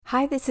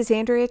Hi, this is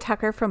Andrea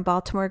Tucker from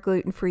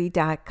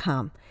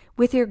BaltimoreGlutenFree.com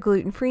with your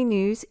gluten-free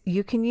news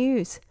you can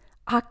use.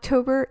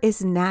 October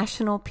is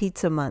National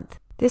Pizza Month.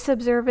 This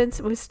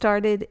observance was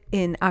started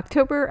in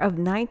October of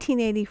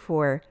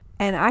 1984,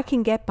 and I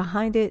can get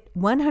behind it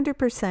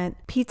 100%.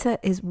 Pizza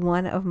is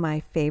one of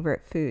my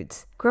favorite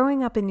foods.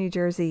 Growing up in New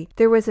Jersey,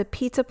 there was a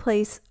pizza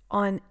place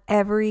on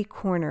every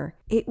corner.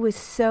 It was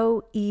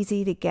so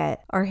easy to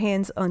get our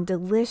hands on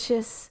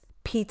delicious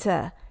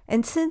pizza.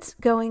 And since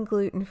going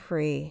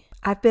gluten-free,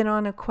 I've been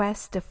on a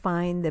quest to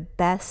find the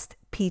best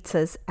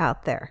pizzas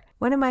out there.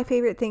 One of my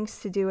favorite things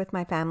to do with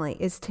my family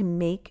is to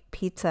make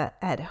pizza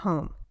at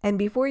home. And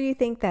before you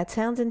think that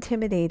sounds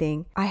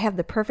intimidating, I have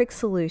the perfect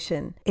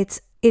solution. It's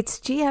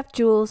GF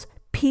Jules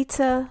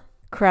Pizza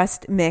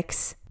Crust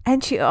Mix.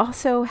 And she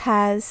also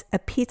has a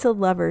pizza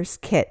lovers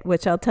kit,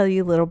 which I'll tell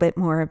you a little bit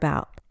more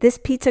about. This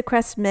pizza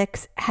crust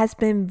mix has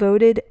been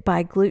voted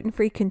by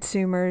gluten-free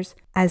consumers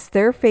as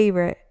their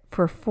favorite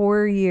for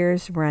 4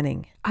 years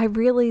running. I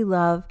really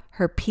love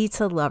her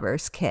pizza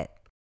lovers kit.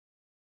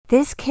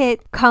 This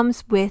kit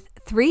comes with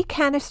 3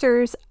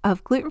 canisters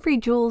of Gluten-Free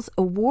Jules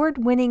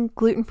award-winning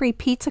gluten-free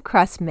pizza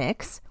crust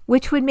mix,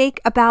 which would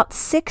make about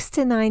 6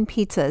 to 9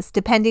 pizzas,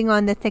 depending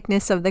on the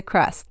thickness of the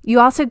crust.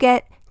 You also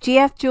get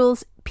GF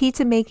Jules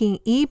pizza making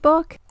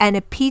ebook and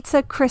a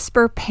pizza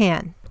crisper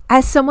pan.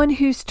 As someone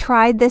who's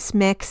tried this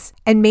mix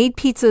and made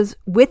pizzas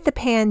with the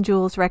pan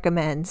Jules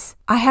recommends,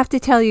 I have to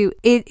tell you,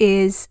 it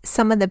is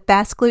some of the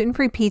best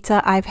gluten-free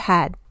pizza I've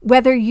had.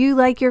 Whether you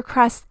like your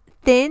crust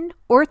thin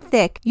or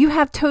thick, you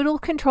have total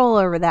control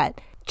over that.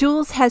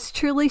 Jules has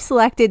truly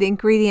selected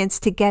ingredients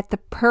to get the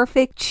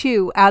perfect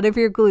chew out of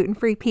your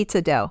gluten-free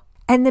pizza dough.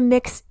 And the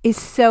mix is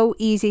so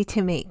easy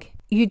to make.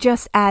 You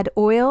just add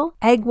oil,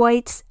 egg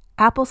whites,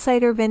 apple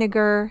cider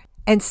vinegar,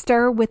 and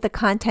stir with the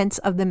contents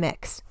of the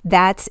mix.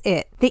 That's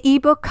it. The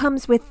ebook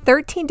comes with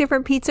 13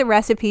 different pizza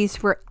recipes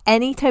for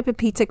any type of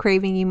pizza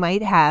craving you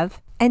might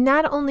have. And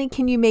not only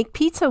can you make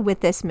pizza with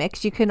this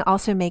mix, you can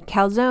also make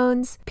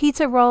calzones,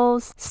 pizza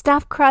rolls,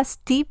 stuffed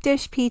crust, deep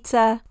dish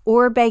pizza,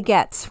 or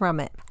baguettes from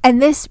it.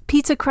 And this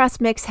pizza crust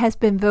mix has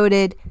been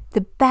voted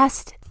the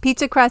best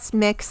pizza crust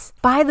mix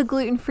by the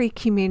gluten-free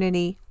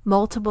community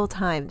multiple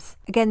times.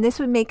 Again, this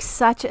would make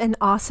such an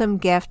awesome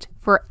gift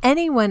for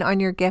anyone on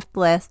your gift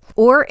list,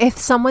 or if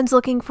someone's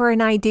looking for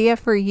an idea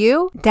for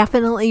you,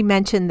 definitely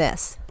mention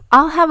this.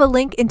 I'll have a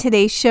link in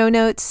today's show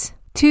notes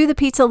to the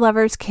Pizza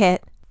Lovers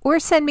Kit, or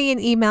send me an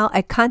email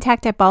at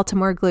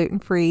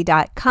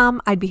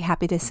contact@baltimoreglutenfree.com. I'd be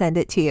happy to send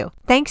it to you.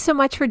 Thanks so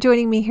much for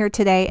joining me here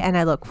today, and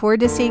I look forward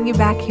to seeing you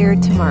back here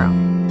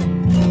tomorrow.